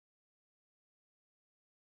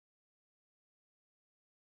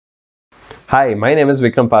Hi, my name is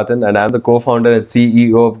Vikram Pathan and I'm the co-founder and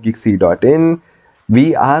CEO of Geeksy.in.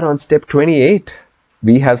 We are on step 28.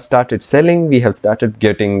 We have started selling, we have started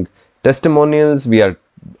getting testimonials, we are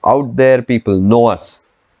out there, people know us.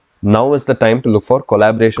 Now is the time to look for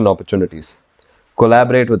collaboration opportunities.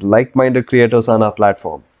 Collaborate with like-minded creators on our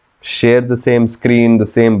platform. Share the same screen, the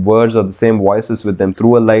same words or the same voices with them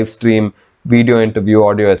through a live stream, video interview,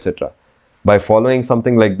 audio, etc. By following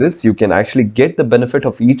something like this, you can actually get the benefit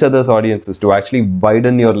of each other's audiences to actually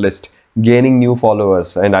widen your list, gaining new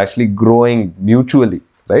followers and actually growing mutually,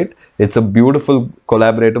 right? It's a beautiful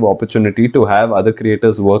collaborative opportunity to have other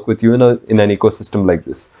creators work with you in an ecosystem like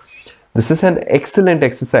this. This is an excellent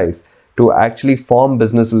exercise to actually form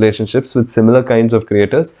business relationships with similar kinds of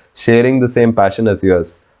creators, sharing the same passion as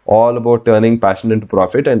yours. All about turning passion into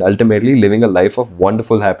profit and ultimately living a life of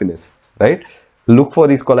wonderful happiness, right? Look for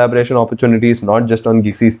these collaboration opportunities not just on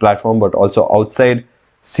Geeksy's platform but also outside.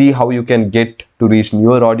 See how you can get to reach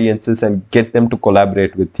newer audiences and get them to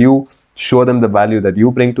collaborate with you. Show them the value that you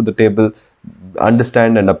bring to the table.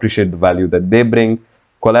 Understand and appreciate the value that they bring.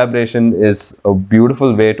 Collaboration is a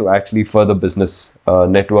beautiful way to actually further business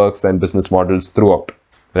networks and business models throughout,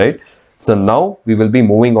 right? So now we will be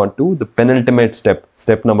moving on to the penultimate step,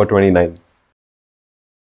 step number 29.